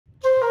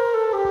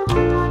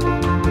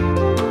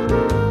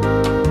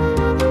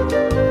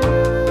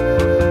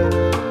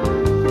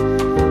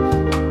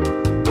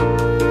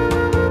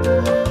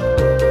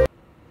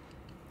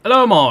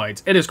Ello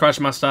Mates, it is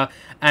Crushmaster,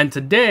 and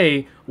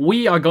today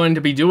we are going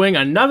to be doing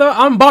another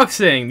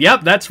unboxing.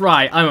 Yep, that's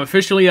right, I'm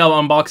officially an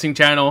unboxing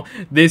channel.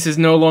 This is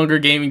no longer a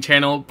gaming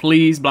channel,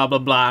 please, blah blah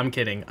blah. I'm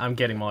kidding,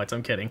 Mates,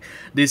 I'm kidding.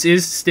 This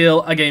is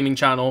still a gaming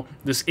channel,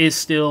 and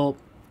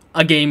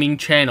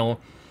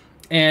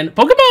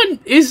Pokemon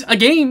is a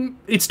game.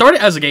 It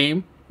started as a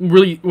game,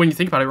 really, when you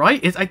think about it,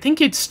 right? I think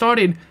it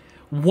started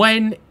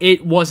when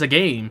it was a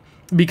game,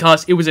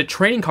 because it was a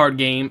trading card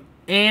game,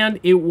 and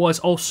it was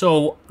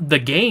also the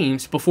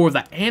games before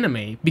the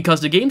anime,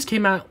 because the games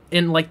came out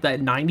in like the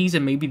 90s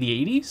and maybe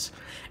the 80s,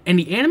 and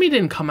the anime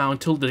didn't come out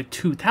until the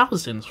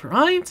 2000s,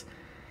 right?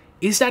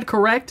 Is that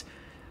correct?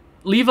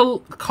 Leave a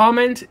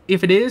comment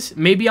if it is.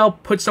 Maybe I'll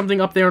put something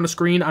up there on the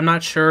screen. I'm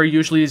not sure.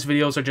 Usually these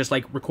videos are just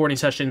like recording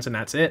sessions and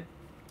that's it.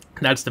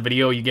 That's the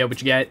video. You get what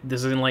you get.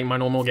 This isn't like my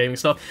normal gaming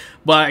stuff.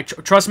 But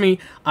trust me,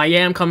 I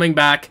am coming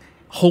back,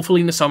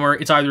 hopefully in the summer.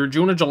 It's either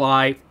June or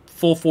July.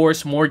 Full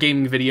force, more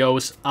gaming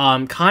videos.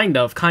 Kind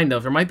of.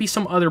 There might be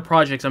some other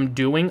projects I'm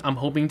doing. I'm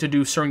hoping to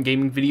do certain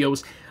gaming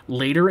videos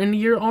later in the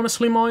year,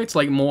 honestly, It's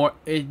like more,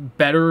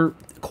 better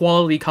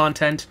quality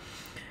content,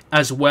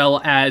 as well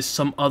as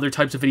some other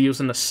types of videos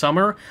in the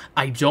summer.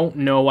 I don't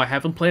know. I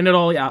haven't planned it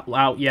all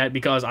out yet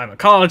because I'm a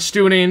college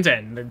student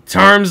and the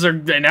terms are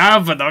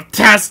enough and the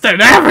test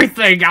and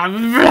everything.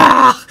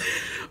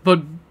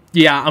 But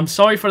yeah, I'm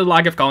sorry for the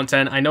lack of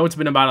content. I know it's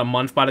been about a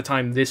month by the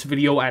time this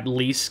video at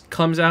least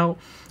comes out.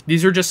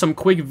 These are just some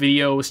quick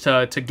videos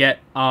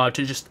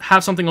to just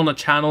have something on the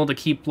channel to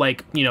keep,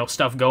 like, you know,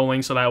 stuff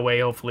going, so that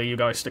way, hopefully, you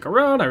guys stick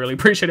around. I really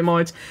appreciate it,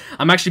 Mates.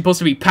 I'm actually supposed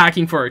to be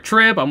packing for a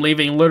trip. I'm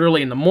leaving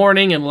literally in the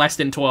morning in less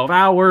than 12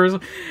 hours,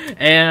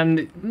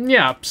 and,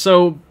 yeah,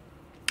 so,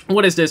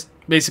 what is this?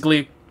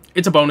 Basically,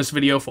 it's a bonus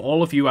video for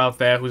all of you out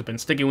there who's been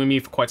sticking with me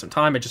for quite some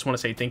time. I just want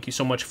to say thank you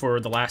so much for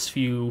the last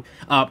few,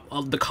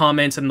 the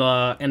comments and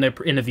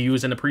the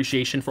views and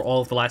appreciation for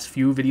all of the last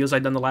few videos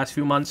I've done the last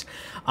few months.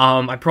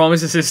 I promise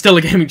this is still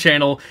a gaming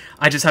channel.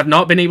 I just have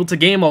not been able to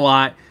game a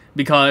lot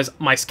because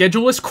my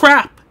schedule is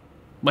crap.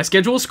 My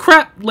schedule is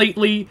crap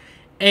lately,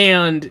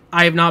 and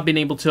I have not been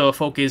able to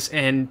focus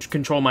and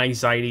control my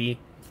anxiety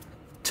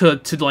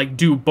to like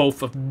do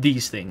both of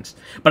these things.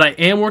 But I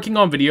am working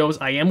on videos,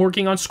 I am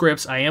working on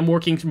scripts, I am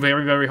working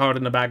very, very hard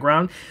in the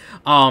background.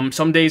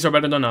 Some days are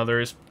better than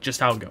others, just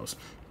how it goes.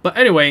 But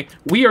anyway,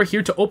 we are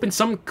here to open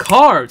some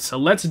cards, so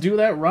let's do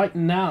that right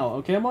now.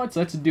 Okay, Mates,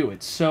 let's do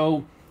it.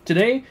 So,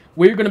 today,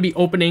 we're going to be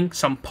opening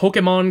some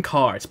Pokemon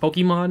cards.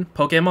 Pokemon?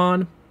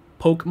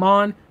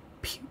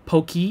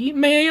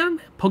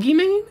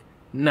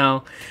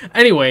 No.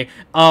 Anyway,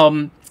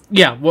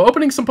 yeah, we're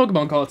opening some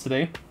Pokemon cards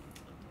today.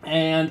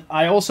 And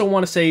I also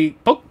want to say,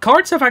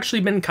 cards have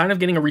actually been kind of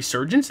getting a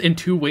resurgence in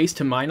two ways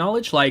to my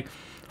knowledge. Like,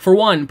 for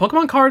one,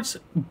 Pokemon cards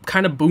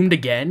kind of boomed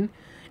again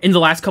in the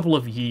last couple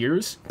of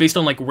years, based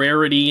on, like,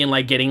 rarity and,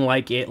 like, getting,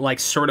 like, it,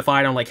 like,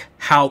 certified on, like,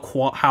 how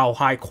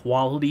high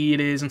quality it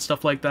is and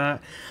stuff like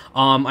that.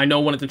 I know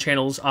one of the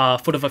channels,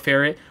 Foot of a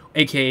Ferret,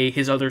 aka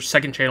his other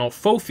second channel,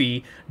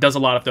 Fofi, does a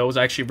lot of those.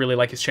 I actually really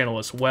like his channel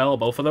as well,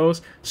 both of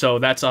those. So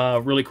that's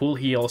really cool.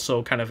 He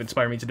also kind of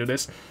inspired me to do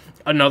this.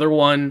 Another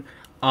one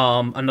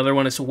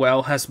as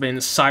well has been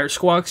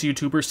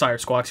YouTuber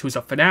Squawks, who's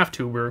a FNAF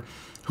tuber,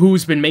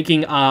 who's been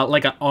making,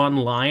 like, an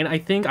online, I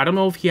think. I don't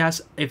know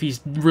if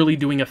he's really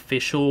doing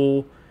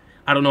official,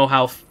 I don't know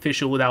how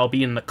official that'll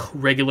be in the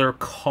regular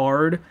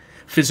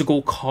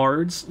physical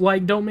cards,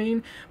 like,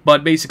 domain,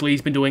 but basically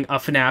he's been doing a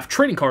FNAF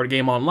trading card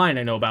game online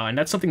I know about, and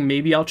that's something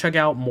maybe I'll check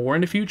out more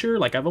in the future.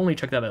 Like, I've only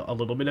checked out a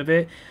little bit of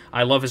it.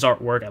 I love his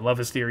artwork, I love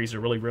his theories, they're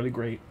really, really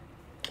great.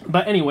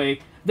 But anyway,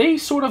 they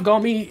sort of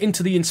got me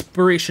into the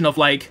inspiration of,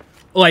 I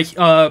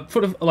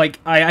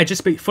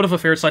just made Foot of a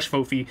Fair /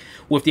 Fofi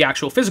with the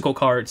actual physical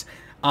cards,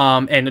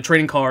 and the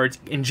trading cards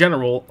in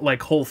general,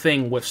 like, whole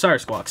thing with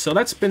Squawks. So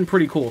that's been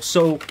pretty cool.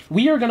 So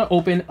we are gonna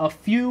open a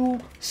few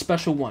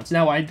special ones.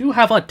 Now, I do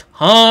have a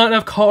ton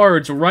of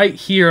cards right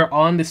here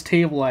on this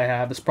table I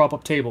have, this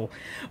prop-up table,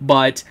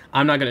 but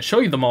I'm not gonna show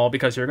you them all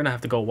because you're gonna have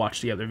to go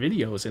watch the other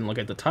videos and look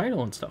at the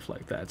title and stuff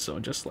like that. So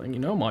just letting you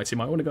know, Mates, you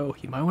might want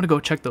to go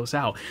check those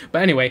out.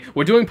 But anyway,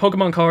 we're doing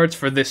Pokemon cards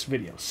for this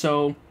video.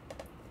 So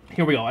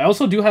here we go. I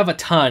also do have a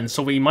ton,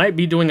 so we might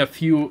be doing a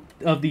few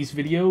of these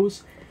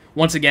videos.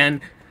 Once again,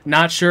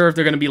 not sure if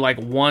they're going to be like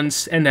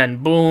once and then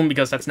boom,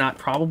 because that's not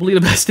probably the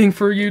best thing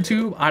for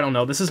YouTube. I don't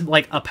know. This is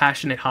like a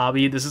passionate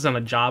hobby. This isn't a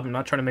job. I'm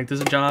not trying to make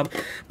this a job,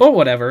 but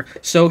whatever.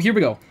 So here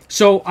we go.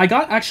 So I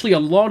got actually a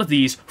lot of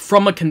these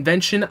from a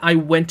convention I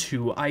went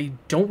to. I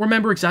don't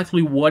remember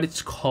exactly what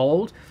it's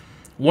called.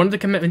 One of the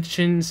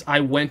conventions I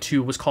went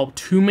to was called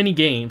Too Many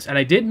Games, and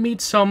I did meet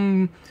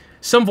some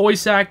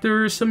voice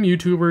actors, some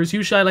YouTubers.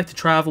 Usually I like to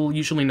travel,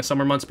 usually in the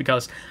summer months,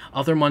 because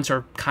other months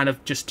are kind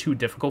of just too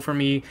difficult for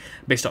me,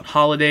 based on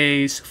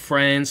holidays,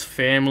 friends,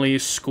 family,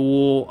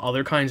 school,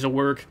 other kinds of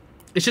work.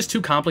 It's just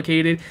too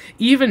complicated.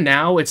 Even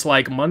now, it's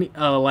like money,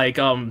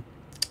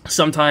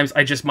 Sometimes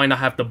I just might not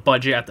have the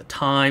budget at the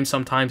time.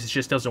 Sometimes it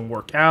just doesn't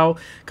work out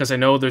because I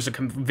know there's a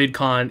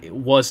VidCon.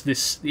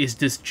 Is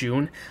this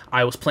June?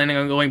 I was planning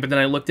on going, but then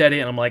I looked at it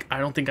and I'm like, I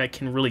don't think I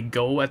can really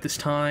go at this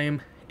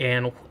time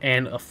and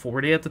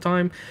afford it at the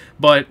time.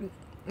 But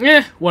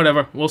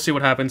whatever. We'll see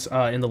what happens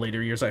in the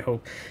later years, I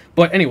hope.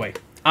 But anyway,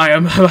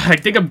 I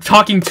think I'm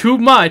talking too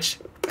much.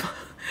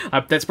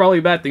 That's probably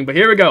a bad thing, but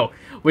here we go.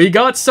 We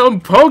got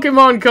some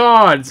Pokemon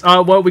cards.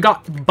 Well, we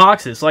got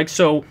boxes. Like,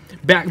 so,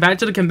 back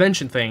to the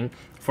convention thing,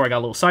 before I got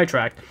a little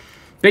sidetracked.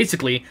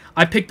 Basically,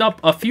 I picked up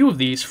a few of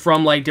these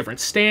from, like, different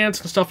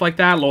stands and stuff like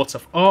that. Lots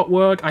of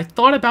artwork. I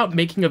thought about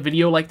making a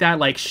video like that,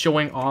 like,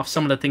 showing off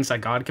some of the things I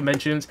got at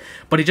conventions,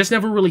 but it just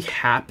never really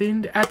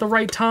happened at the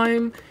right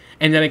time.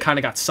 And then it kind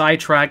of got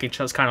sidetracked. It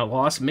just kind of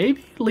lost.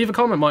 Maybe leave a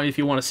comment if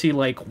you want to see,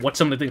 like, what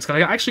some of the things... Because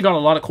I actually got a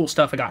lot of cool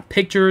stuff. I got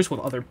pictures with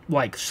other,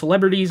 like,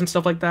 celebrities and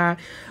stuff like that.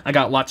 I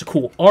got lots of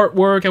cool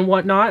artwork and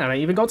whatnot. And I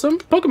even got some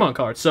Pokemon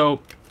cards. So,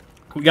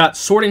 we got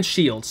Sword and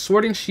Shield.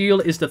 Sword and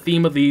Shield is the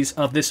theme of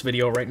this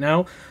video right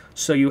now.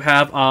 So, you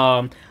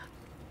have,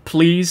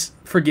 please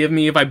forgive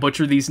me if I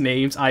butcher these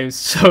names. I am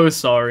so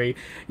sorry.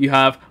 You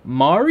have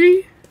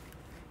Mari.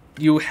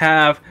 You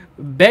have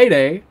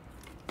Bede,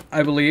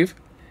 I believe.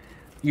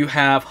 You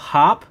have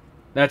Hop.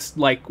 That's,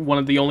 like, one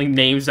of the only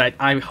names that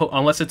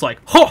unless it's,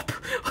 like, Hop,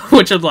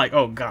 which is, like,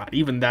 oh, God,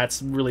 even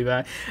that's really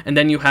bad. And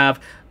then you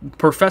have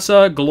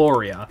Professor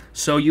Gloria.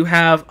 So you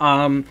have,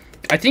 I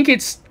think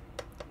it's,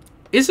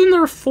 isn't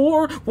there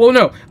 4? Well,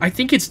 no, I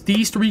think it's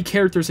these 3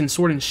 characters in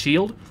Sword and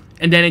Shield,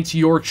 and then it's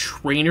your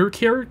trainer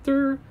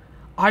character,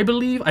 I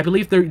believe. I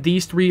believe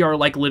these 3 are,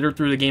 like, littered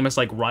through the game as,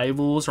 like,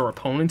 rivals or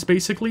opponents,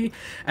 basically.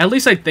 At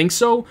least I think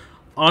so.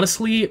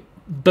 Honestly,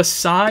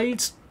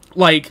 besides,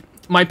 like...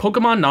 My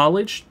Pokemon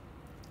knowledge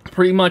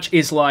pretty much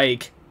is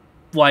like,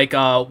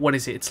 what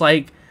is it? It's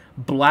like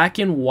black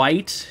and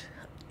white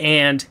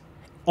and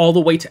all the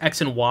way to X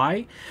and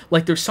Y.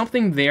 Like, there's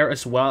something there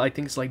as well. I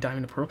think it's like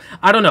Diamond and Pearl.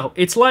 I don't know.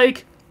 It's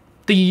like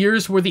the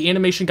years where the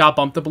animation got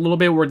bumped up a little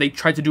bit, where they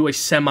tried to do a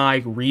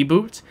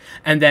semi-reboot,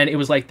 and then it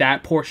was like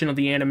that portion of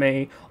the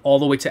anime all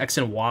the way to X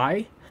and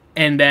Y.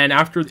 And then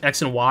after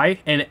X and Y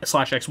and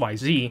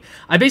 /XYZ,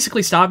 I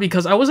basically stopped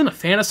because I wasn't a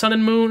fan of Sun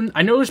and Moon.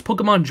 I know there's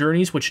Pokemon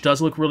Journeys, which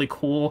does look really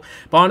cool,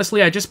 but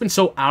honestly, I've just been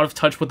so out of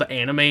touch with the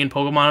anime and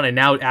Pokemon, and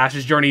now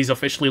Ash's Journey is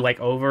officially, like,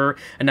 over,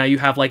 and now you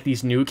have, like,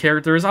 these new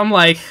characters. I'm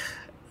like,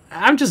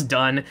 I'm just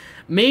done.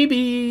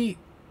 Maybe...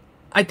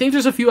 I think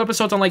there's a few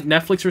episodes on, like,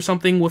 Netflix or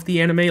something with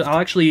the anime. I'll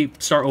actually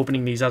start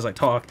opening these as I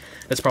talk.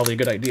 That's probably a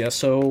good idea,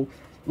 so...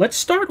 Let's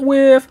start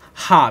with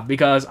Hop,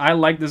 because I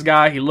like this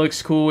guy. He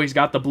looks cool. He's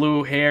got the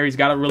blue hair. He's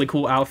got a really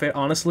cool outfit.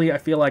 Honestly, I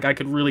feel like I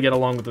could really get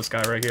along with this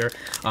guy right here,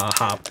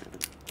 Hop.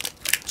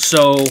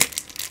 So,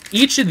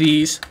 each of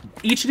these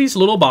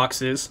little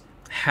boxes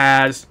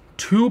has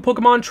 2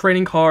 Pokemon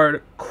trading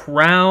card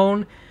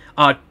Crown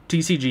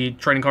TCG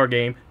trading card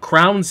game,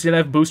 Crown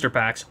Zenith booster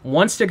packs,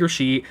 1 sticker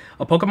sheet,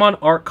 a Pokemon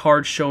art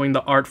card showing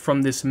the art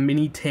from this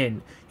mini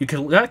tin. You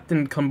collect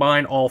and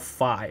combine all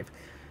 5.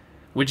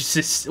 Which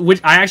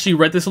I actually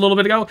read this a little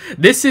bit ago.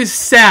 This is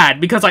sad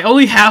because I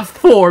only have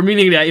 4,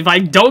 meaning that if I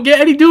don't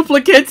get any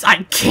duplicates,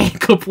 I can't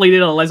complete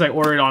it unless I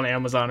order it on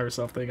Amazon or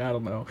something. I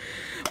don't know.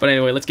 But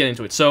anyway, let's get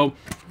into it. So,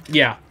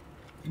 yeah.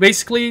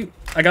 Basically,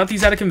 I got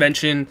these at a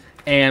convention,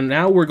 and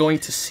now we're going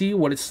to see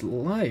what it's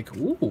like.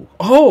 Ooh.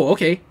 Oh,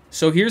 okay.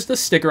 So here's the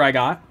sticker I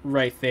got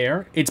right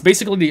there. It's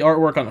basically the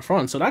artwork on the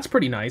front, so that's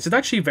pretty nice. It's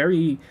actually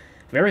very,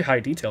 very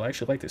high detail. I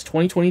actually like this.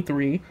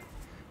 2023.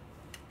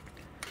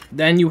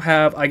 Then you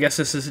have, I guess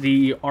this is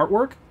the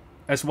artwork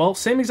as well.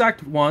 Same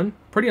exact one.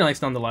 Pretty nice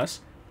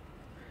nonetheless.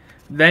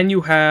 Then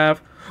you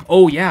have...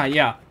 Oh,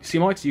 yeah. See,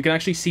 Alex? You can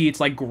actually see it's,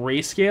 like,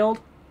 grayscaled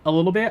a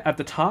little bit at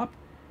the top.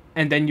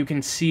 And then you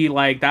can see,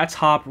 like, that's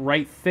Hop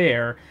right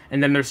there.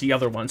 And then there's the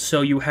other one.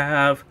 So you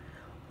have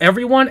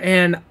everyone,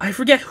 and I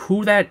forget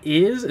who that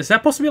is. Is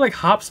that supposed to be, like,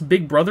 Hop's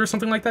big brother or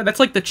something like that? That's,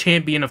 like, the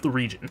champion of the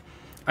region.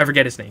 I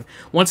forget his name.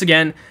 Once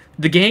again,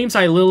 the games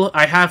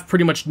I have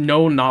pretty much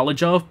no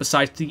knowledge of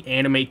besides the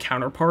anime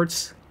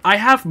counterparts. I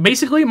have,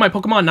 basically, my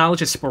Pokemon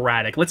knowledge is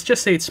sporadic. Let's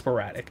just say it's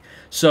sporadic.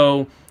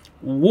 So,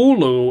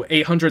 Wooloo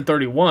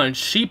 831,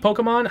 sheep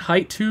Pokemon,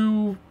 height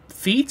 2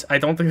 feet. I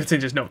don't think that's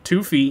just, no,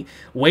 2 feet.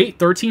 Weight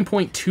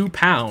 13.2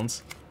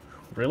 pounds.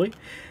 Really?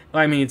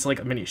 I mean, it's like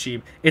a mini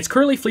sheep. Its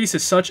curly fleece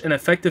is such an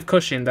effective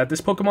cushion that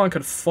this Pokemon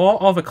could fall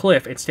off a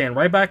cliff and stand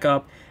right back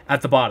up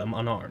at the bottom,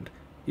 unarmed.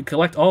 You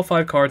collect all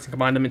 5 cards and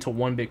combine them into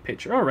one big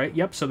picture. Alright,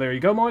 yep, so there you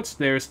go, Mods.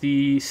 There's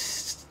the,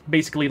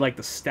 basically, like,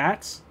 the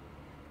stats,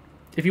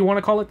 if you want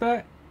to call it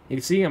that. You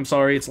can see, I'm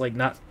sorry, it's, like,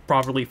 not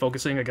properly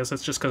focusing. I guess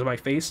that's just because of my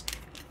face.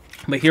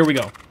 But here we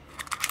go.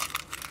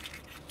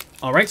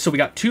 Alright, so we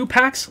got 2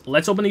 packs.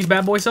 Let's open these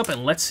bad boys up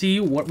and let's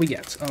see what we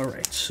get.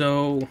 Alright,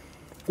 so...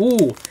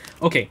 Ooh,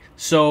 okay,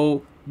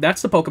 so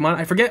that's the Pokemon.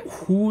 I forget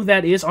who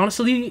that is.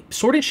 Honestly,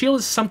 Sword and Shield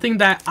is something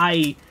that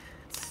I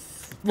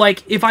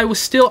like, if I was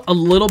still a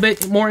little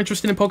bit more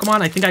interested in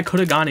Pokemon, I think I could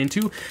have gone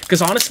into,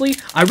 because honestly,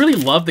 I really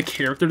love the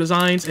character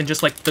designs and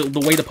just, like, the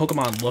way the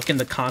Pokemon look and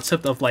the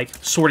concept of, like,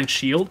 Sword and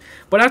Shield.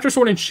 But after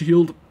Sword and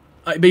Shield,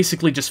 I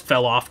basically just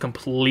fell off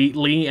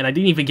completely, and I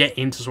didn't even get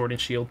into Sword and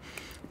Shield.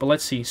 But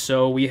let's see.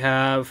 So we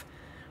have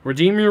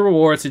redeem your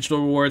rewards, digital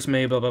rewards,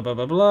 may blah, blah, blah,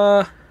 blah,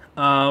 blah.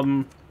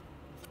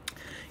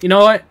 You know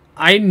what?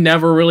 I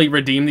never really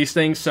redeem these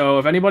things, so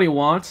if anybody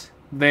wants,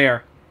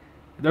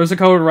 there's a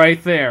code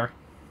right there.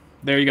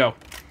 There you go.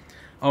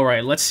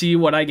 Alright, let's see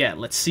what I get.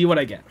 Let's see what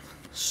I get.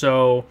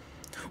 So,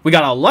 we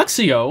got a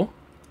Luxio.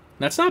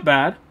 That's not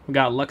bad. We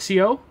got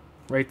Luxio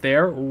right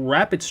there.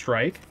 Rapid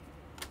Strike.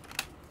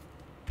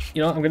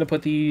 You know, I'm going to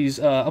put these,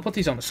 I'll put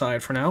these on the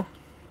side for now.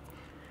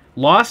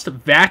 Lost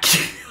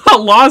Vacuum.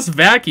 Lost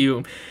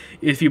Vacuum.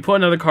 If you put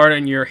another card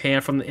in your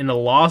hand in the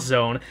Lost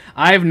Zone,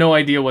 I have no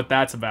idea what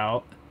that's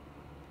about.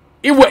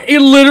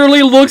 It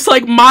literally looks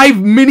like my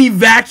mini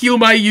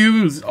vacuum I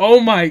use. Oh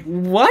my,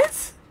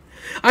 what?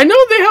 I know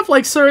they have,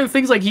 like, certain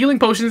things like healing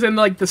potions and,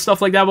 like, the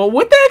stuff like that, but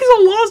what the heck is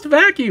a Lost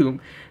Vacuum?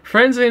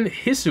 Friends in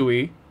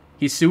Hisui?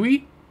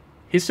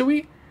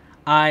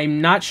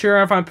 I'm not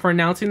sure if I'm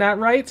pronouncing that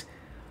right.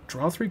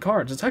 Draw 3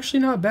 cards. It's actually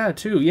not bad,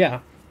 too,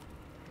 yeah.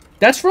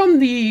 That's from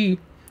the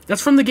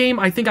game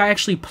I think I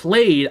actually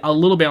played a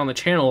little bit on the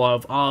channel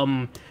of,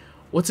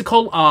 what's it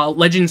called?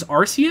 Legends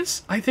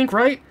Arceus, I think,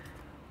 right?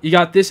 You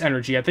got this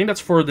energy. I think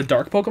that's for the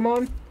Dark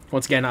Pokemon.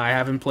 Once again, I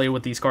haven't played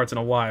with these cards in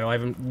a while. I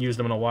haven't used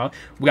them in a while.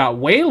 We got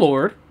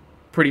Wailord.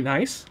 Pretty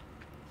nice.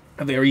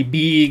 A very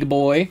big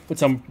boy. With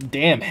some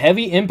damn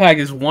heavy impact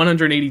is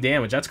 180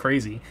 damage. That's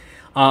crazy.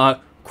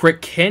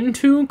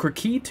 Krikentu.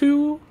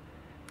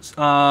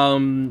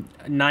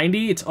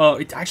 90.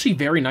 It's actually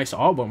very nice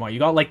album. You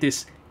got like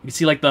this. You can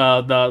see like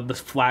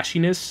the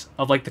flashiness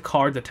of like the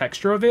card, the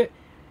texture of it.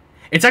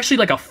 It's actually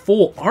like a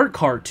full art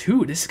card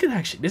too. This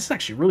is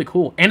actually really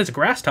cool, and it's a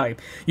grass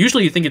type.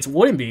 Usually you think it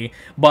wouldn't be,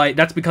 but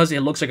that's because it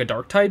looks like a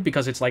dark type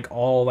because it's like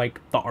all like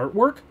the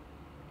artwork.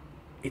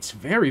 It's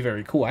very,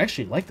 very cool. I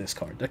actually like this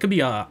card. That could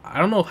be I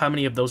don't know how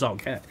many of those I'll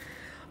get.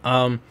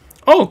 Oh,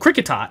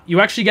 Kricketot. You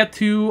actually get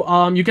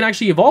to you can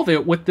actually evolve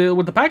it with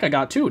the pack I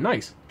got too.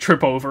 Nice.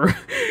 Trip over.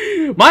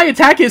 My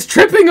attack is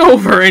tripping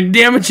over and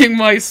damaging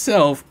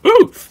myself.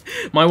 Oof.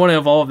 Might want to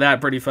evolve that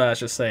pretty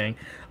fast. Just saying.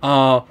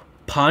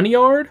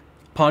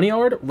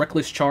 Poniard,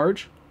 Reckless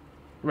Charge,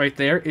 right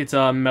there. It's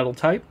a metal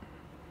type.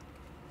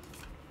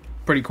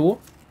 Pretty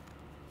cool.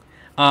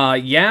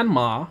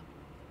 Yanma,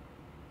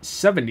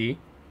 70,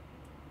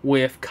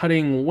 with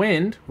Cutting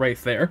Wind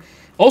right there.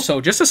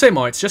 Also, just to say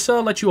more, it's just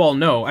to let you all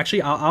know.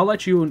 Actually, I'll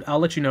let you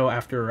know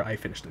after I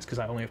finish this because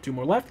I only have 2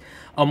 more left.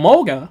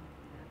 Amolga,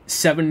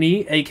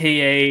 70,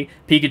 aka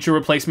Pikachu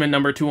replacement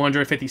number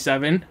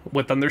 257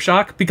 with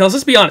Thundershock. Because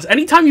let's be honest,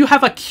 anytime you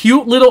have a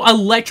cute little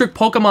electric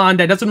Pokemon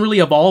that doesn't really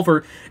evolve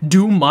or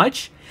do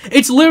much,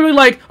 it's literally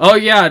like, oh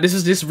yeah, this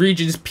is this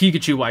region's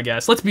Pikachu, I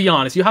guess. Let's be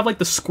honest. You have like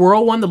the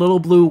squirrel one, the little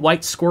blue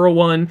white squirrel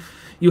one.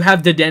 You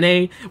have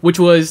Dedenne, which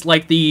was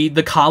like the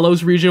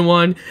Kalos region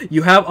one.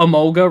 You have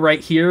Amolga right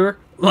here.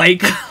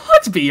 Like,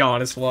 let's be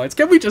honest, Floyd.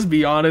 Can we just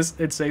be honest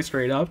and say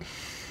straight up?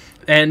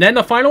 And then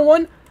the final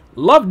one,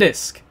 Love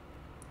Disc.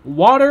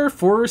 Water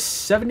for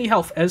 70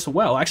 health as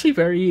well. Actually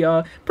very,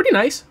 pretty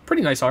nice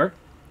art.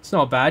 It's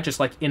not bad, just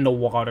like in the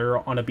water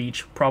on a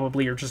beach,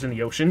 probably, or just in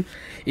the ocean.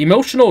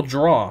 Emotional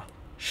Draw.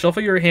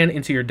 Shuffle your hand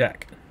into your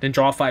deck. Then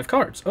draw 5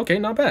 cards. Okay,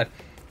 not bad.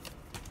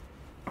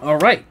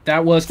 Alright,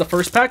 that was the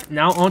first pack.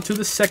 Now on to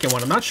the second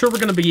one. I'm not sure we're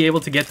going to be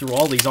able to get through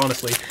all these,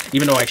 honestly,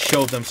 even though I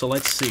showed them, so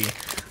let's see.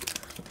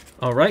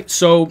 Alright,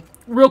 so,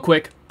 real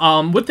quick,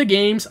 with the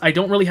games, I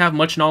don't really have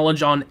much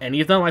knowledge on any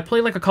of them. I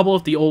played like a couple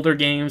of the older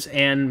games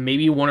and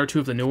maybe 1 or 2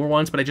 of the newer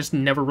ones, but I just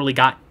never really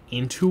got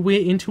into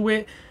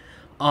it.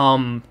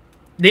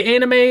 The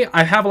anime,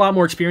 I have a lot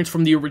more experience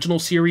from the original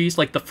series,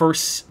 like the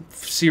first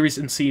series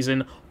and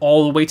season,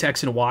 all the way to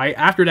X and Y.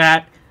 After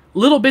that,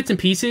 little bits and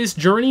pieces.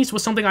 Journeys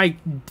was something I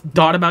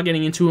thought about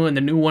getting into, and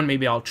the new one,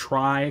 maybe I'll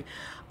try.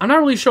 I'm not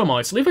really sure,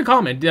 Molly, so leave a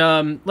comment.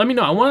 Let me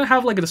know. I want to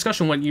have like a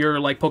discussion with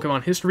your like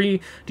Pokemon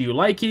history. Do you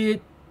like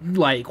it?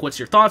 Like, what's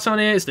your thoughts on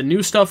it? Is the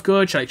new stuff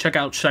good?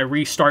 Should I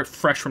restart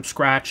fresh from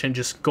scratch and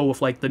just go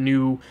with like the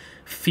new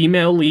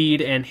female lead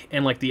and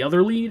like the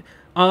other lead,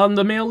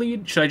 the male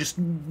lead? Should I just,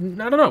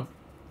 I don't know.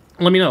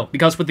 Let me know,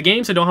 because with the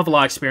games I don't have a lot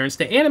of experience.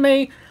 The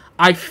anime,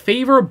 I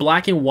favor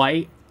black and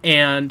white,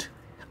 and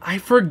I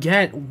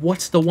forget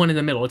what's the one in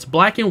the middle. It's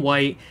black and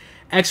white,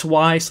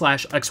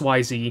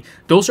 XY/XYZ.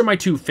 Those are my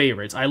 2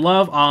 favorites. I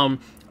love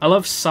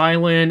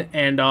Silent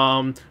and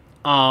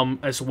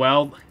as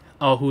well.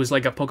 Who is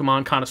like a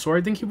Pokemon connoisseur,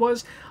 I think he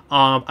was.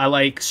 I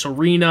like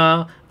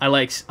Serena. I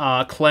like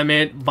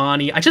Clement,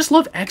 Bonnie. I just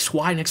love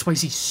XY and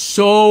XYZ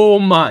so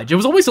much. It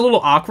was always a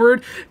little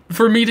awkward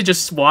for me to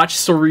just watch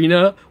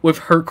Serena with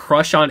her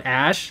crush on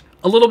Ash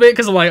a little bit,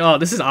 because I'm like, oh,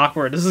 this is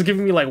awkward. This is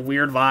giving me like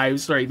weird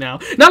vibes right now.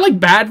 Not like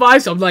bad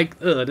vibes. I'm like,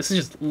 ugh, this is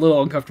just a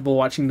little uncomfortable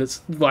watching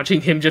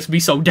him just be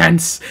so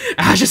dense.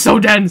 Ash is so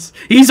dense.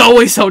 He's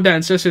always so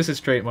dense. That's just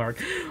his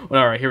trademark. But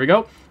all right, here we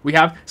go. We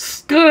have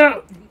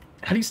Skrup.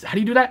 How do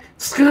you do that?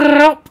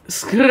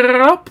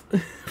 Skrup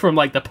from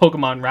like the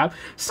Pokemon rap.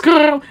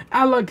 Skrup,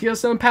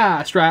 Alakis and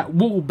Pastrat,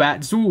 Woobat,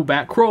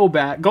 Zubat,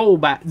 Crobat,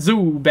 Golbat,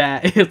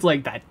 Zubat. It's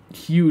like that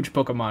huge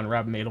Pokemon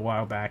rap made a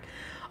while back.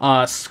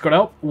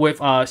 Skrup with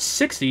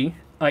 60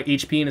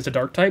 HP and it's a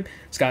dark type.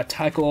 It's got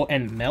Tackle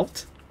and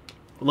Melt.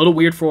 A little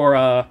weird for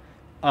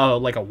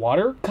like a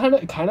water kind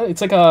of. It's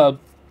like a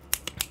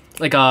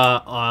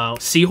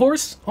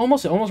seahorse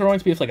almost. It almost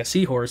reminds me of like a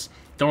seahorse.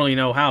 Don't really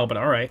know how, but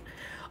all right.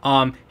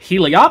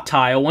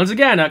 Helioptile, once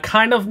again, a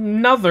kind of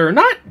another,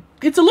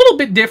 it's a little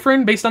bit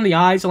different based on the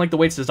eyes and like the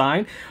way it's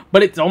designed,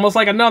 but it's almost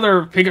like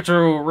another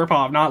Pikachu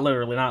ripoff. Not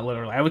literally.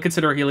 I would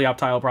consider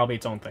Helioptile probably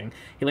its own thing.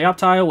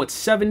 Helioptile with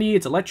 70,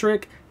 it's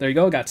electric. There you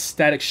go, got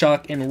Static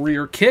Shock and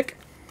Rear Kick.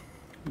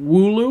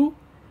 Wooloo,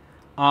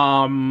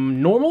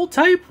 normal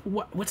type?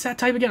 What's that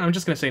type again? I'm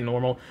just gonna say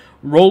normal.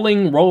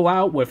 Rolling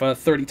Rollout with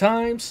 30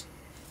 times.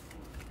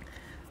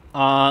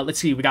 Let's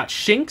see, we got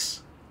Shinx.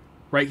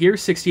 Right here,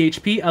 60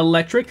 HP,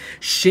 electric.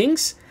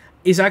 Shinx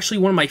is actually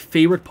one of my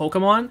favorite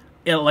Pokemon,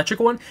 electric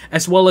one,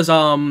 as well as,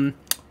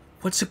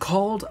 what's it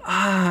called?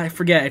 I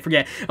forget.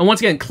 And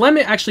once again,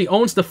 Clement actually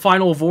owns the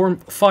final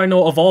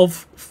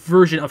evolve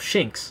version of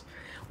Shinx,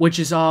 which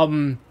is,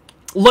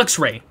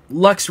 Luxray.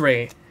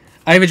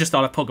 I haven't just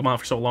thought of Pokemon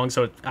for so long,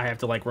 so I have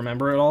to, like,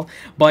 remember it all.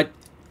 But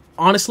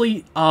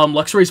honestly,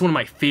 Luxray is one of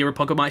my favorite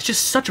Pokemon. It's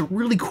just such a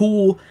really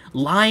cool,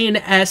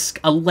 lion-esque,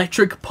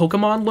 electric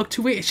Pokemon look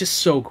to it. It's just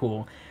so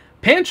cool.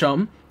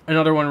 Pancham,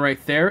 another one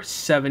right there,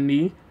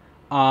 70.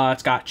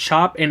 It's got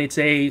Chop, and it's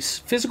a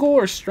physical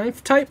or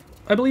strength type,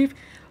 I believe.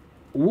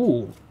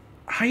 Ooh,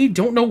 I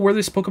don't know where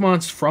this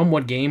Pokemon's from,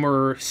 what game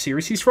or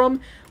series he's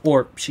from.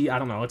 Or I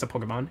don't know, it's a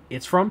Pokemon.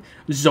 It's from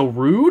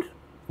Zarude,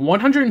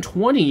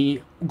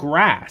 120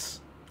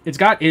 Grass.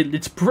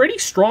 It's pretty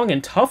strong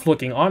and tough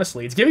looking,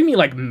 honestly. It's giving me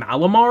like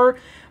Malamar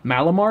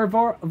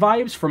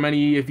vibes from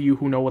any of you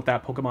who know what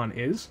that Pokemon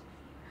is.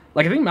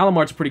 Like, I think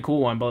Malamar's a pretty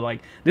cool one, but,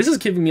 like, this is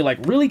giving me, like,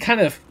 really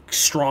kind of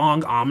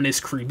strong, ominous,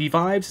 creepy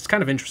vibes. It's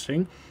kind of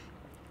interesting.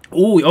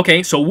 Ooh,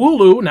 okay, so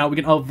Wooloo, now we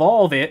can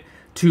evolve it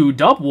to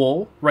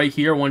Dubwool right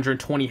here,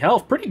 120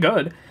 health. Pretty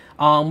good.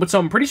 With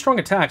some pretty strong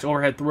attacks.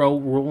 Overhead throw,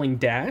 rolling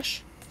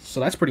dash. So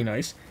that's pretty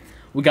nice.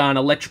 We got an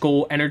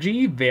electrical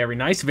energy. Very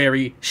nice.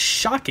 Very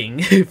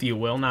shocking, if you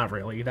will. Not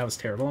really. That was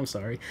terrible. I'm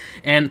sorry.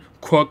 And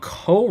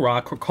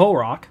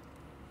Krokorok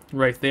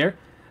right there.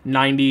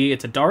 90,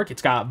 it's a dark.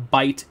 It's got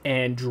Bite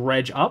and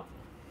Dredge Up.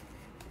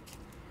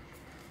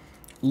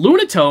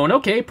 Lunatone,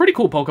 okay, pretty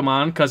cool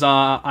Pokemon, because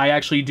I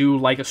actually do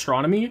like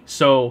astronomy,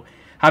 so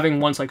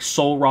having ones like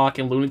Solrock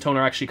and Lunatone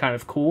are actually kind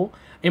of cool,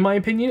 in my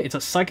opinion. It's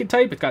a Psychic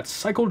type. It's got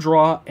Cycle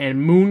Draw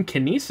and Moon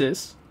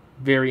Kinesis.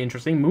 Very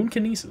interesting. Moon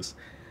Kinesis.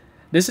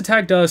 This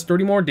attack does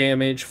 30 more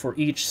damage for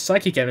each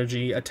Psychic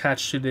Energy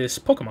attached to this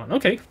Pokemon.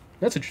 Okay.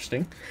 That's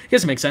interesting. I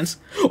guess it makes sense.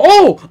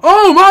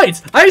 Oh,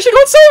 Mites! I actually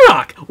got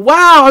Solrock!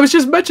 Wow, I was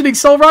just mentioning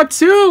Solrock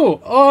too!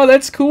 Oh,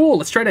 that's cool.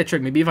 Let's try that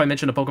trick. Maybe if I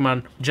mention a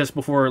Pokemon just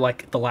before,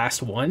 like, the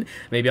last one,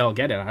 maybe I'll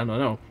get it. I don't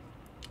know.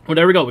 Well,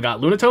 there we go. We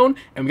got Lunatone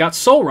and we got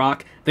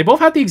Solrock. They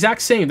both have the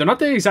exact same. They're not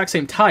the exact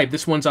same type.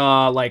 This one's,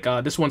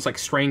 this one's, like,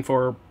 strength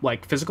for,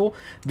 like, physical.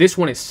 This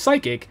one is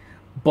Psychic,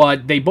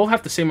 but they both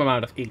have the same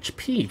amount of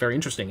HP. Very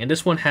interesting. And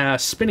this one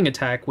has Spinning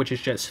Attack, which is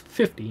just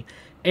 50.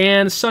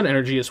 And Sun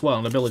Energy as well,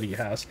 an ability it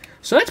has.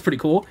 So that's pretty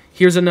cool.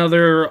 Here's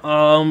another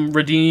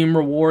redeem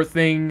reward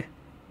thing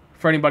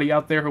for anybody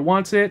out there who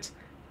wants it.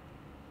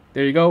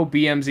 There you go,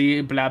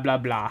 BMZ, blah, blah,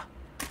 blah.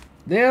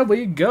 There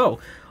we go.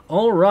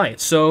 All right,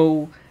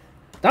 so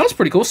that was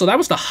pretty cool. So that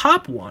was the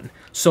Hop one.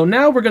 So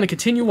now we're going to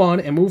continue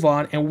on and move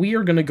on, and we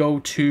are going to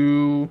go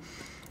to...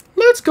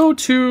 Let's go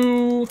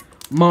to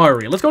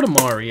Mari. Let's go to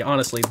Mari,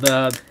 honestly.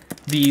 The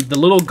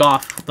little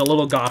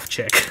goth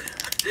chick.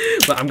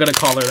 But I'm gonna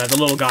call her that, the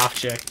little goth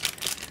chick.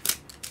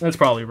 That's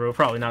probably rude.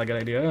 Probably not a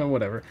good idea.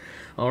 Whatever.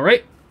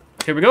 Alright.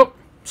 Here we go.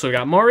 So we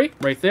got Mari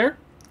right there.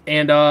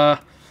 And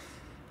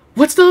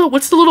what's the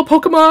little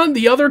Pokemon?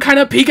 The other kind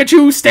of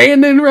Pikachu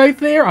standing right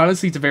there?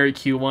 Honestly, it's a very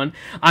cute one.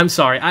 I'm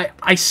sorry.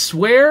 I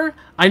swear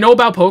I know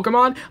about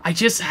Pokemon. I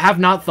just have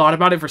not thought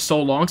about it for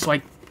so long, so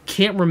I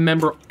can't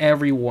remember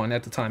everyone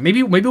at the time.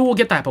 Maybe we'll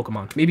get that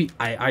Pokemon. Maybe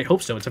I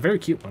hope so. It's a very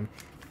cute one.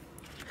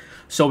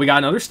 So we got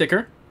another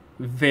sticker.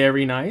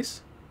 Very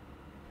nice.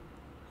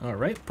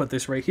 Alright, put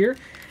this right here.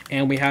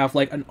 And we have,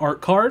 like, an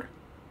art card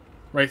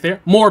right there.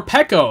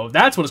 Morpeko!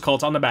 That's what it's called.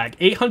 It's on the back.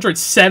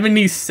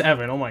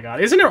 877. Oh my god.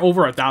 Isn't there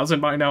over 1,000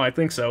 by now? I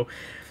think so.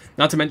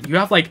 Not to mention, you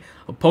have, like,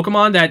 a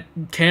Pokemon that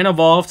can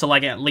evolve to,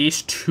 like, at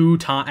least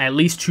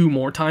two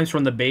more times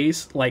from the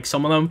base. Like,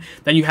 some of them.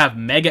 Then you have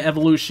Mega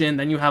Evolution.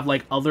 Then you have,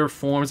 like, other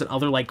forms and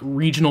other, like,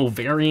 regional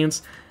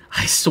variants.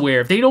 I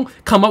swear, if they don't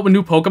come up with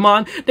new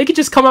Pokemon, they could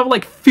just come up with,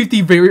 like,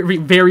 50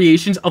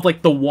 variations of,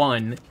 like, the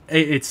one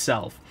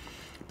itself.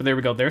 But there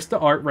we go. There's the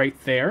art right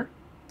there.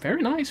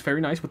 Very nice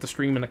with the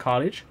stream in the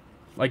cottage.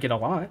 Like it a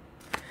lot.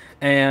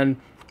 And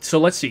so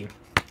let's see.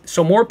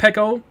 So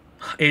Morpeko,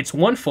 it's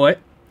 1 foot,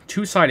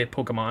 two-sided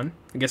Pokemon.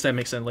 I guess that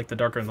makes it like the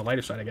darker and the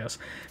lighter side, I guess.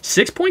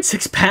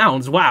 6.6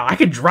 pounds. Wow, I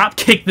could drop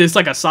kick this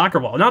like a soccer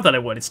ball. Not that I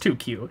would, it's too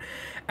cute.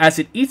 As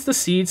it eats the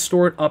seeds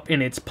stored up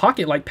in its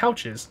pocket-like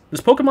pouches,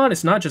 this Pokemon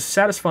is not just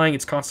satisfying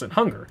its constant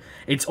hunger,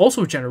 it's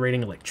also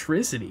generating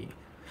electricity.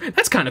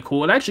 That's kind of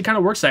cool. It actually kind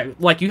of works that,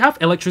 like, you have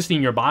electricity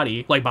in your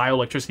body, like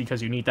bioelectricity,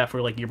 because you need that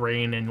for, like, your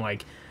brain and,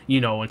 like, you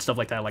know, and stuff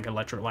like that, like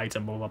electrolytes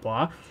and blah, blah,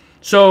 blah.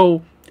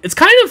 So, it's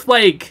kind of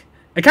like,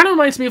 it kind of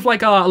reminds me of,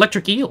 like,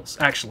 electric eels,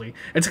 actually.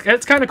 It's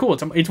kind of cool.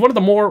 It's one of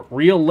the more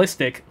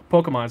realistic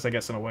Pokemons, I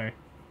guess, in a way.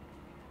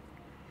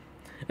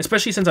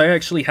 Especially since I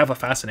actually have a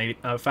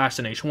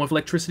fascination with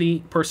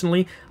electricity,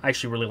 personally. I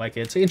actually really like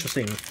it. It's an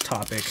interesting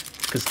topic,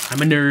 because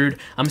I'm a nerd.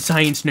 I'm a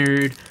science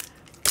nerd.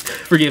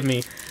 Forgive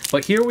me.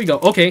 But here we go.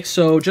 Okay,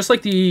 so just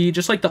like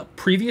the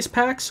previous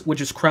packs,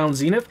 which is Crown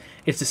Zenith,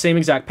 it's the same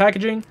exact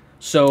packaging.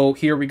 So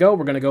here we go.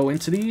 We're gonna go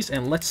into these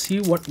and let's see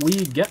what we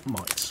get,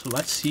 Mods.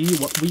 Let's see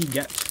what we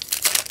get.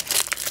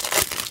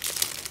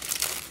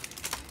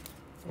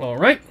 All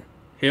right,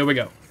 here we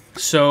go.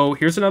 So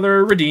here's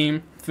another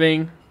redeem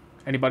thing.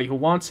 Anybody who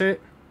wants it,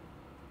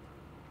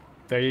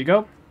 there you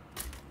go.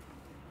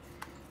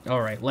 All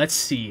right, let's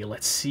see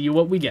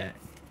what we get.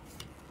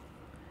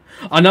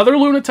 Another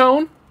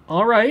Lunatone.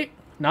 All right.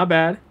 Not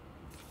bad.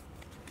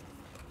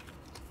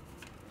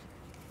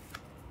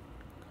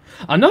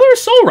 Another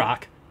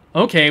Solrock.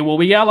 Okay, well,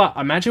 we got,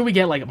 imagine we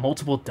get, like,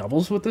 multiple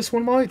doubles with this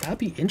one, Molly. That'd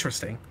be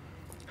interesting.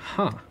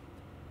 Huh.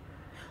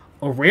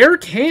 A rare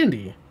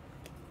candy.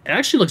 It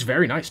actually looks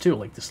very nice, too.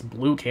 Like, this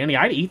blue candy.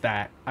 I'd eat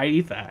that. I'd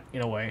eat that,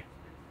 in a way.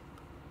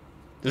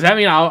 Does that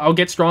mean I'll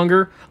get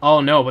stronger? Oh,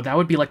 no, but that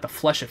would be like the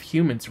flesh of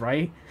humans,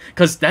 right?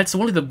 Because that's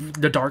one of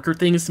the darker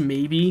things,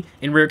 maybe,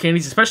 in rare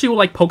candies, especially with,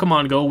 like,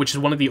 Pokemon Go, which is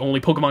one of the only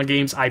Pokemon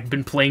games I've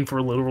been playing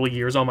for literally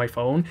years on my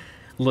phone.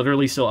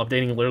 Literally still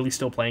updating, literally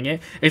still playing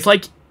it. It's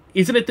like,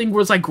 isn't it a thing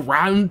where it's like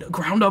ground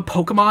up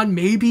Pokemon,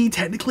 maybe,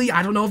 technically?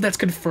 I don't know if that's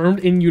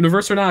confirmed in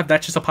universe or not, if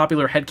that's just a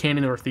popular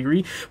headcanon or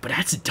theory, but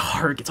that's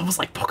dark. It's almost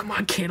like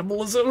Pokemon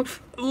cannibalism.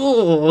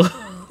 Ugh.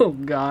 Oh,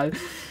 God.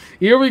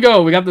 Here we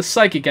go. We got the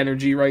psychic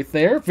energy right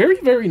there. Very,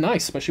 very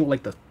nice, especially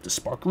with, like, the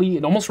sparkly.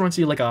 It almost reminds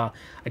me of, like, a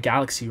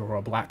galaxy or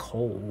a black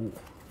hole. Ooh,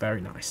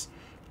 very nice.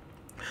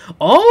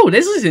 Oh,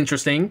 this is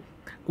interesting.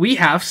 We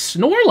have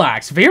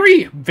Snorlax.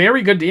 Very,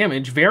 very good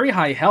damage. Very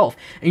high health.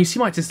 And you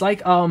see, it's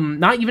like,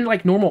 not even,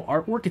 like, normal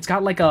artwork. It's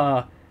got, like,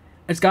 a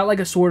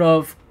sort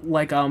of,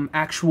 like,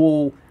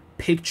 actual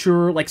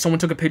picture. Like, someone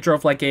took a picture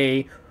of, like,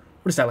 a...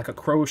 What is that? Like a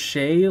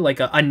crochet? Like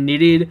a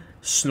knitted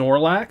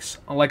Snorlax?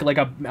 Like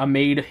a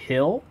made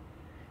hill?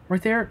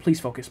 Right there. Please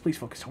focus. Please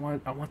focus.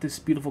 I want this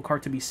beautiful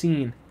card to be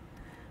seen.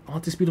 I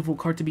want this beautiful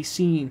card to be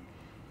seen.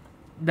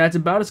 That's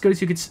about as good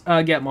as you could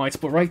get, Mites.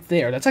 But right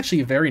there, that's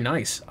actually very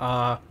nice.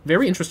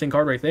 Very interesting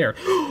card right there.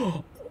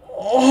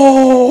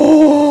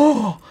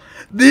 Oh,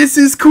 this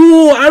is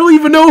cool. I don't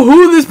even know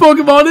who this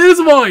Pokemon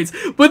is, Mites.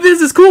 But this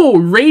is cool.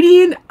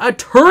 Radiant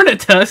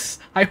Eternatus.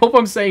 I hope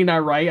I'm saying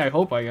that right. I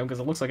hope I am,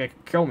 because it looks like it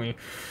could kill me.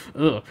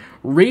 Ugh.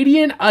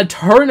 Radiant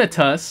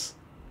Eternatus.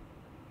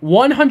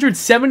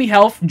 170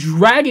 health,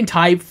 dragon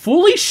type,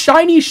 fully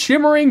shiny,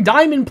 shimmering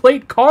diamond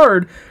plate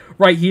card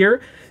right here.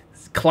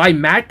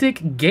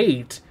 Climactic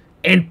Gate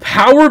and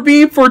Power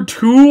Beam for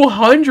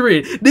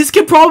 200. This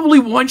could probably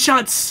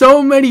one-shot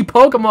so many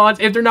Pokemons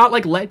if they're not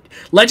like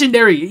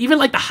legendary, even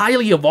like the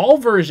highly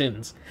evolved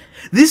versions.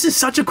 This is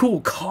such a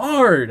cool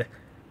card.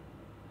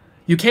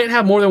 You can't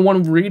have more than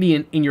one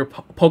Radiant in your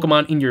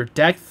Pokemon in your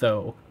deck,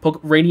 though.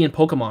 Radiant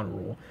Pokemon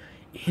rule.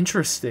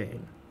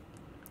 Interesting.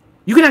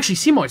 You can actually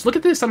see more. Look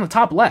at this on the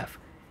top left.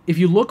 If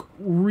you look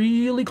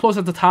really close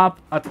at the top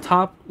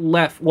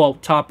left, well,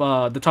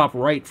 the top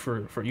right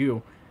for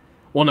you.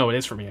 Well, no, it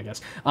is for me, I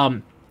guess.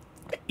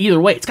 Either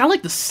way, it's got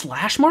like the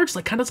slash marks,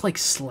 like kind of like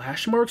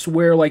slash marks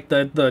where like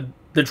the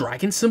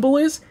dragon symbol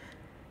is.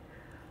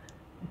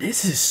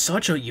 This is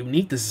such a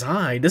unique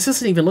design. This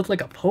doesn't even look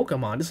like a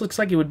Pokemon. This looks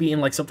like it would be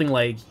in like something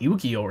like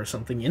Yu-Gi-Oh or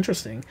something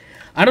interesting.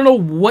 I don't know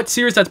what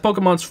series that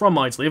Pokemon's from,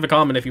 Mites. Leave a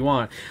comment if you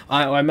want.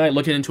 I might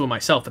look into it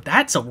myself, but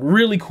that's a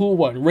really cool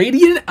one.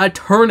 Radiant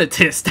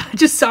Eternatus. That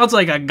just sounds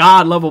like a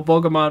god-level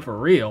Pokemon for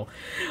real.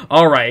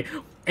 Alright.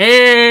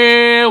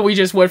 And we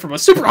just went from a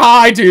super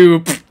high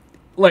to,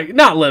 like,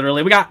 not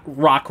literally. We got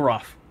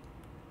Rockruff.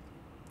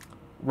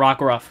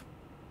 Rockruff.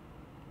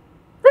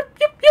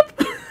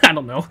 Yep. I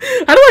don't know. How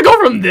do I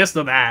go from this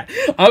to that?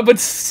 But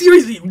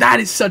seriously, that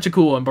is such a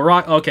cool one.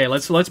 But okay,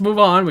 let's move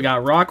on. We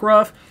got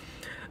Rockruff.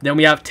 Then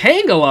we have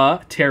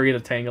Tangela, Terry the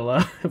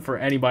Tangela, for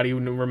anybody who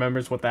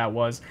remembers what that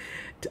was,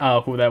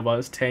 who that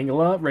was.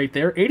 Tangela, right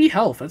there. 80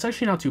 health. That's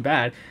actually not too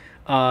bad.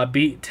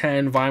 Beat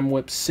 10, Vine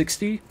Whip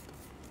 60.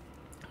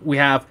 We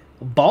have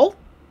Ball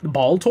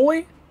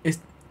Toy. Is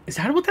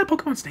that what that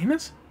Pokemon's name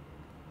is?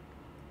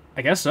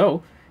 I guess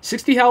so.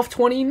 60 health,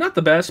 20, not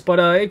the best, but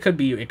it could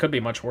be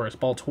much worse.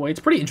 Ball Toy, it's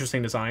pretty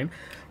interesting design,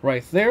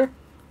 right there.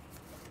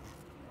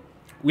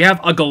 We have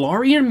a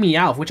Galarian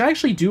Meowth, which I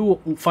actually do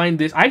find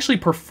this. I actually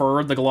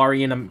prefer the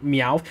Galarian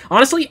Meowth.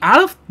 Honestly,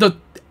 out of the,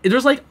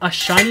 there's like a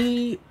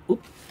shiny.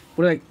 Oops,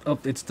 What did I... Oh,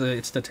 it's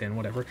the tin,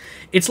 whatever.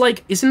 It's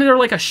like... Isn't there,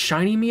 like, a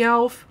shiny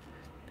Meowth?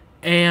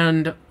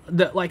 And,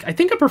 like, I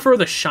think I prefer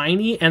the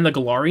shiny and the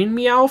Galarian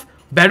Meowth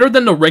better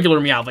than the regular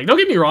Meowth. Like, don't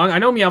get me wrong, I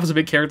know Meowth is a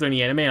big character in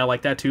the anime, and I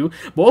like that too.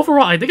 But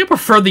overall, I think I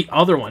prefer the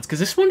other ones, because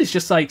this one is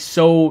just, like,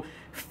 so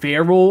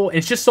feral.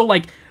 It's just so,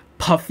 like,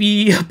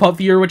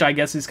 puffier, which I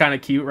guess is kind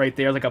of cute right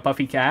there, like a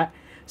puffy cat.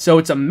 So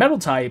it's a metal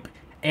type,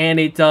 and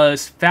it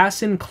does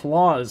fasten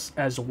claws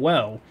as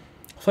well.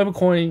 Flip a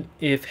coin.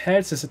 If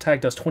heads, this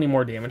attack does 20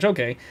 more damage.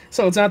 Okay,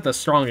 so it's not the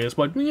strongest,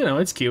 but, you know,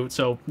 it's cute,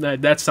 so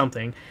that's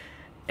something.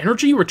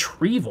 Energy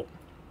retrieval.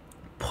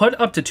 Put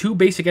up to 2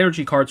 basic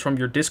energy cards from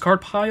your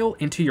discard pile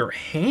into your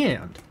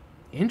hand.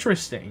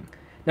 Interesting.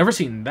 Never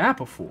seen that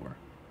before.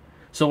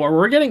 So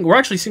we're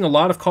actually seeing a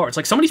lot of cards.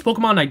 Like, some of these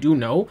Pokemon I do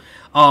know.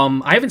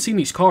 I haven't seen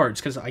these cards,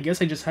 because I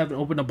guess I just haven't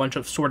opened a bunch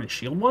of Sword and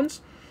Shield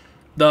ones.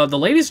 The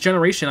latest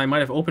generation I might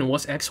have opened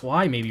was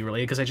XY, maybe,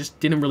 related, because I just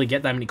didn't really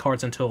get that many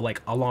cards until,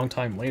 like, a long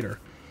time later.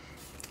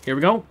 Here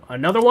we go.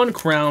 Another one,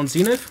 Crown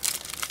Zenith.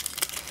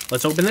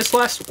 Let's open this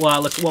last.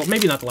 Well,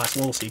 maybe not the last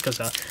one. We'll see, because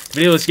the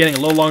video is getting a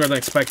little longer than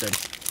expected.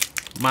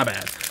 My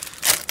bad.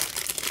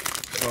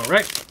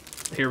 Alright.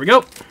 Here we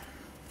go.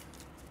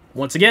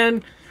 Once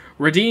again,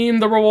 redeem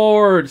the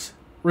rewards.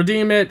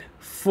 Redeem it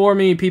for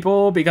me,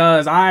 people,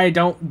 because I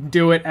don't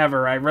do it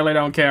ever. I really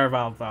don't care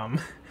about them.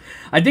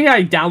 I think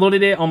I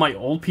downloaded it on my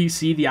old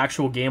PC, the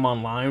actual game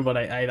online, but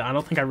I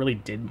don't think I really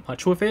did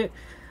much with it.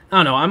 I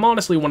don't know, I'm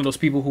honestly one of those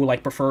people who,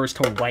 like, prefers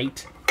to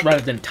write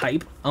rather than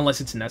type, unless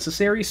it's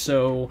necessary,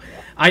 so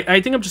I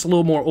think I'm just a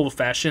little more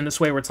old-fashioned this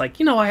way, where it's like,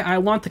 you know, I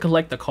want to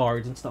collect the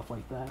cards and stuff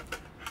like that.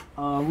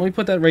 Let me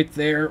put that right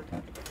there.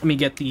 Let me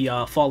get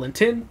the Fallen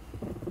Tin.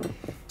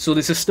 So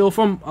this is still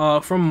from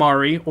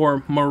Mari,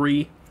 or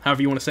Marie,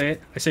 however you want to say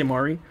it. I say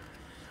Mari.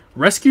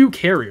 Rescue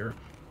Carrier.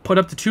 Put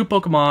up to 2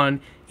 Pokemon,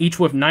 each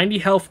with 90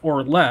 health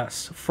or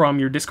less, from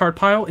your discard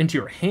pile into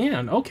your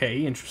hand.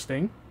 Okay,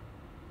 interesting.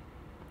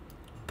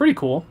 Pretty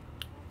cool.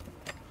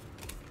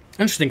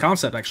 Interesting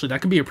concept, actually.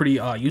 That could be a pretty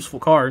useful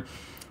card.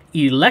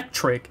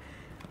 Electric,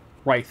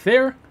 right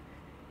there.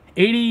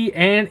 80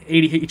 and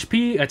 80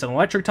 HP. It's an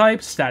electric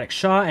type, static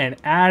shot, and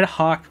ad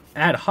hoc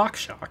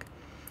shock.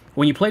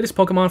 When you play this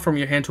Pokemon from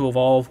your hand to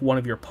evolve one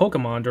of your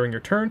Pokemon during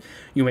your turn,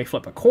 you may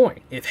flip a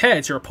coin. If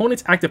heads, your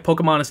opponent's active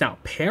Pokemon is now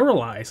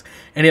paralyzed,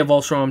 and it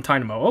evolves from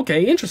Dynamo.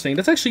 Okay, interesting.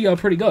 That's actually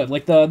pretty good.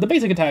 Like, the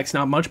basic attack's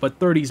not much, but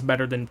 30 is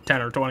better than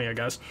 10 or 20, I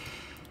guess.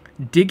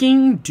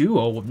 Digging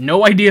Duo.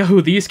 No idea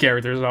who these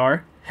characters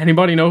are.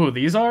 Anybody know who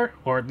these are?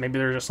 Or maybe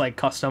they're just, like,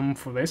 custom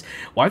for this.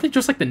 Why are they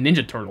just like the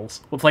Ninja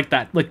Turtles? With, like,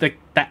 that, like, the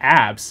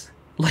abs.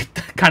 Like,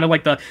 kind of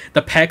like the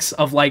pecs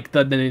of, like,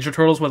 the Ninja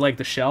Turtles with, like,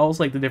 the shells.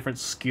 Like, the different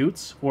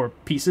scutes or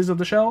pieces of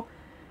the shell.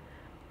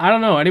 I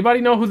don't know.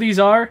 Anybody know who these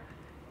are?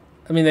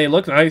 I mean, they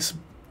look nice.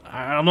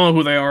 I don't know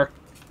who they are.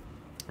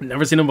 I've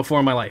never seen them before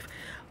in my life.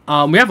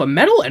 We have a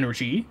Metal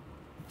Energy.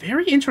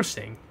 Very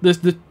interesting.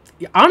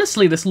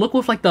 Honestly, this look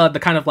with, like, the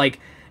kind of, like,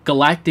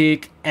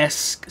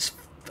 galactic-esque,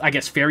 I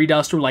guess, fairy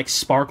dust, or, like,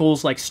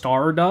 sparkles, like,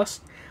 star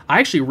dust. I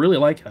actually really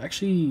like it.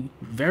 Actually,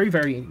 very,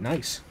 very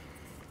nice.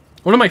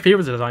 One of my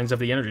favorite designs of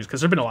the energies,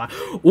 because there have been a lot.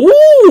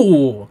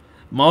 Ooh!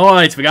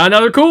 Moits, we got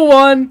another cool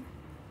one!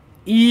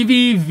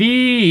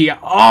 EVV!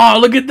 Oh,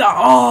 look at that!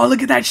 Oh,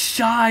 look at that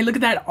shine! Look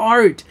at that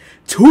art!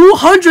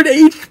 200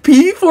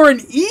 HP for an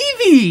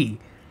Eevee!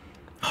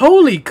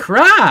 Holy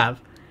crap!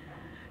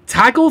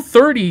 Tackle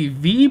 30,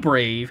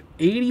 V-Brave,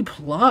 80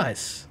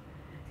 plus.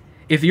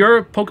 If your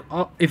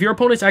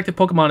opponent's active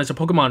Pokemon is a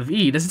Pokemon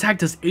V, this attack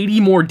does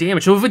 80 more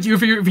damage. So if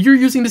you're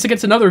using this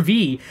against another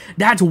V,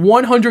 that's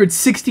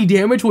 160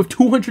 damage with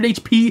 200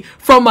 HP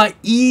from my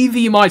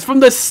Eevee mods, from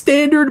the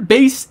standard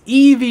base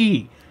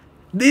Eevee.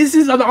 This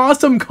is an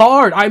awesome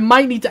card. I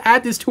might need to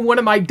add this to one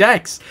of my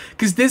decks,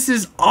 because this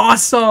is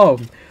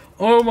awesome.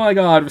 Oh my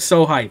god, I'm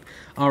so hyped.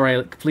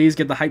 Alright, please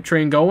get the hype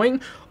train going.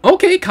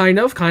 Okay, kind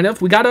of.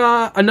 We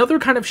got another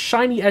kind of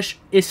shiny-ish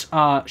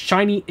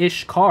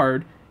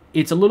card.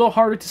 It's a little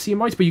harder to see in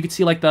mice, but you can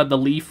see, like, the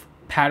leaf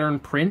pattern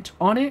print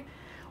on it.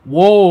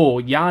 Whoa,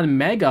 Yan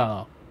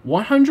Mega.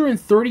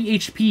 130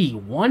 HP,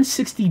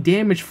 160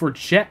 damage for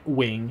Jet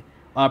Wing.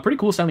 Pretty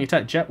cool sounding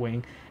attack, Jet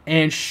Wing.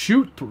 And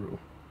Shoot Through.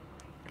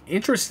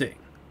 Interesting.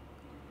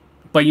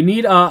 But you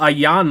need a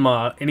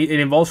Yanma, and it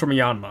evolves from a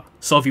Yanma.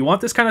 So if you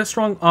want this kind of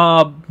strong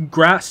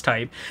grass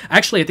type...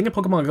 Actually, I think in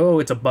Pokemon Go,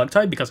 it's a bug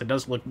type, because it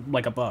does look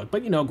like a bug.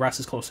 But, you know, grass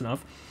is close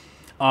enough.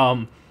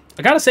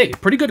 I gotta say,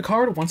 pretty good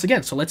card once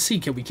again. So let's see,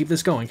 can we keep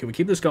this going?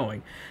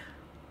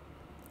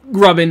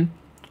 Grubbin.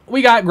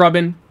 We got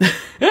Grubbin.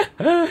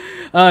 70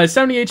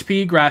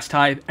 HP, grass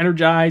type,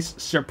 energize,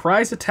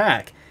 surprise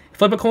attack.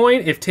 Flip a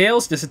coin. If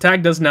tails, this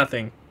attack does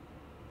nothing.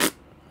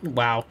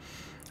 Wow.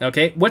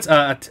 Okay, what's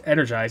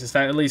energize? Is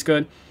that at least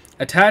good?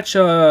 Attach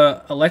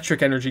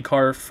electric energy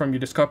card from your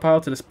discard pile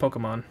to this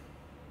Pokemon.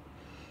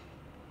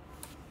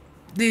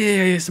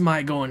 This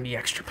might go in the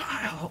extra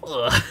pile.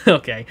 Ugh.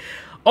 Okay.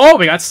 Oh,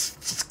 we got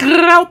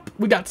Scrap.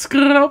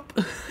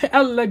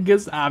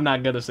 Elegus. I'm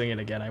not gonna sing it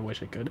again. I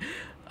wish I could.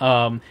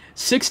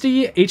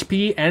 60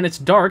 HP, and it's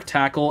dark,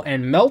 tackle,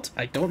 and melt.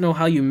 I don't know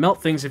how you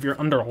melt things if you're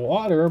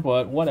underwater,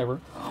 but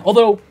whatever.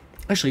 Although,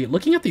 actually,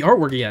 looking at the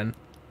artwork again,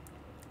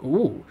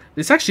 ooh,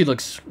 this actually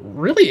looks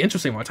really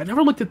interesting. I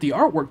never looked at the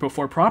artwork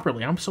before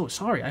properly. I'm so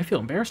sorry. I feel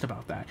embarrassed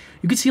about that.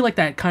 You can see like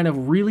that kind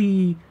of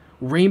really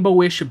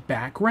rainbowish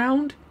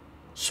background,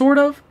 sort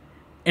of.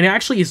 And it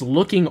actually is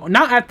looking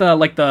not at the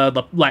like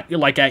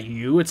at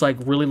you. It's like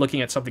really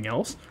looking at something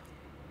else.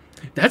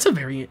 That's a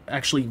very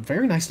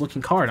nice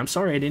looking card. I'm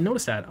sorry I didn't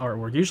notice that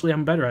artwork. Usually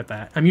I'm better at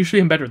that. I'm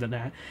better than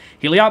that.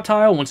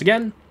 Helioptile once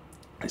again.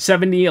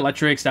 70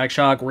 electric, static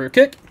shock, rare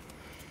kick.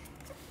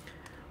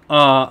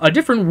 A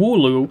different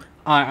Wooloo,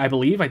 I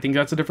believe. I think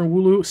that's a different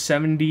Wooloo.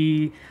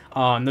 70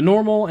 on the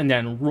normal, and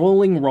then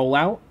rolling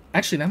rollout.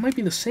 Actually, that might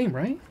be the same,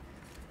 right?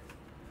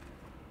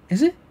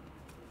 Is it?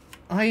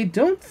 I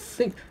don't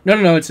think...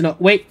 No, it's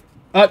not. Wait.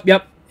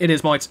 Yep. It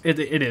is, Mo.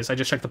 It is. I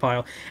just checked the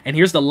pile. And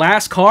here's the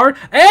last card.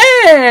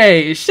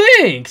 Hey!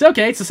 Shinx!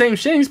 Okay, it's the same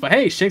Shinx, but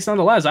hey, Shinx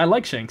nonetheless. I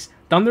like Shinx.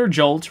 Thunder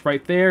Jolt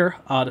right there.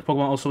 The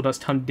Pokemon also does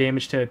ton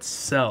damage to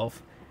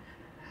itself.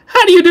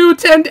 How do you do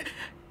 10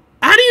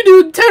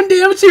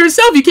 damage to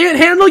yourself? You can't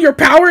handle your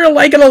power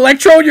like an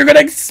Electrode. You're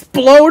gonna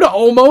explode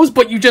almost,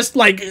 but you just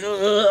like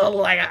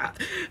I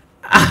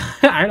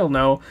don't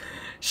know.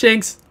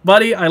 Shinx,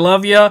 buddy, I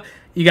love you.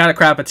 You got a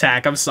crap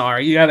attack. I'm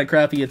sorry. You got a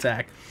crappy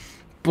attack.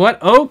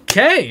 But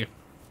okay.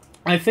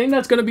 I think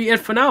that's going to be it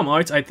for now,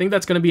 Marts. I think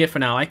that's going to be it for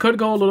now. I could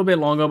go a little bit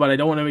longer, but I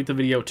don't want to make the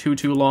video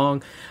too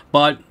long.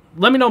 But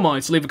let me know,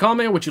 Marts. Leave a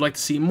comment. Would you like to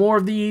see more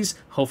of these?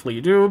 Hopefully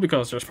you do,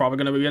 because there's probably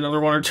going to be another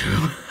one or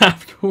two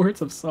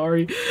afterwards. I'm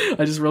sorry.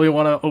 I just really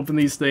want to open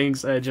these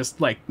things and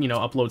just, like, you know,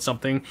 upload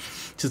something.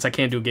 Since I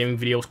can't do gaming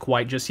videos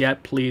quite just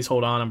yet. Please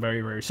hold on. I'm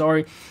very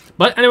sorry.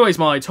 But anyways,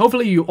 Marts,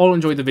 hopefully you all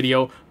enjoyed the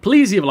video.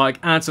 Please leave a like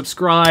and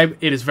subscribe.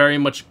 It is very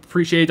much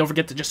appreciated. Don't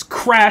forget to just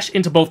crash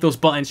into both those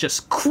buttons.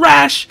 Just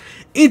crash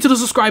into the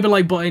subscribe and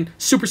like button.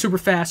 Super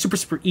fast.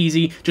 Super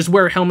easy. Just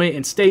wear a helmet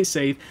and stay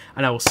safe.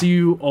 And I will see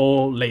you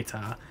all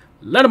later.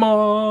 Later,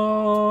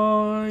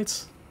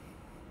 Marts.